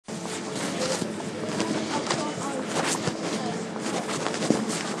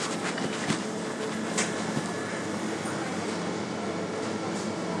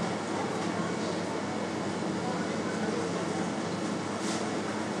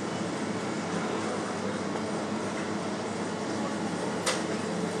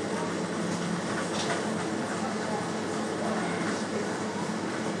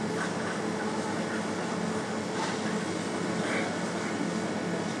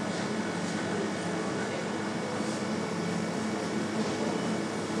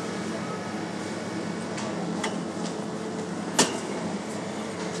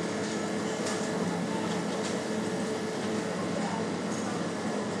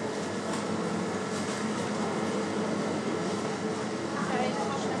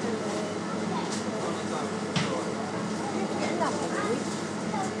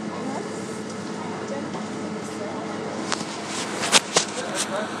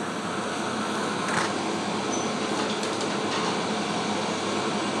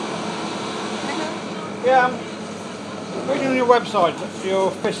Yeah, reading on your website,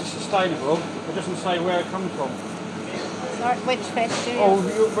 your fish is sustainable. It doesn't say where it comes from. Sorry, which fish do you? Oh,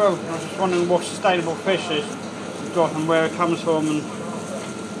 well, I was just wondering what sustainable fish is you've got and where it comes from. And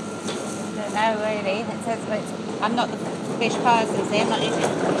I don't know really. It says I'm not the fish person, see. I'm not using.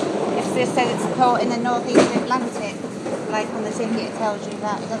 It just says it's caught in the northeast Atlantic. Like on the ticket, it tells you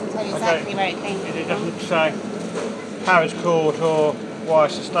that. It doesn't tell you exactly where it came from. It doesn't say how it's caught or why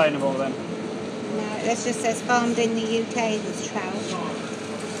it's sustainable then. No, it just says farmed in the UK. This trout.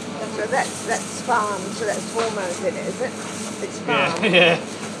 So that's farmed, so that's hormones in it, is it? It's farmed. Yeah.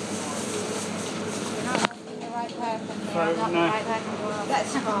 You're not asking the right person here. So, I'm not no. the right person to ask.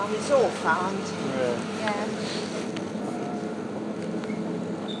 That's farmed, it's all farmed. Yeah. Yeah.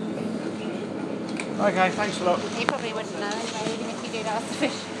 Okay, thanks a lot. He probably wouldn't know anyway, even if you did ask the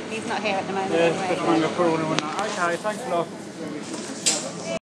fish. He's not here at the moment Yeah, anyway. fishmonger probably wouldn't know. Okay, thanks a lot.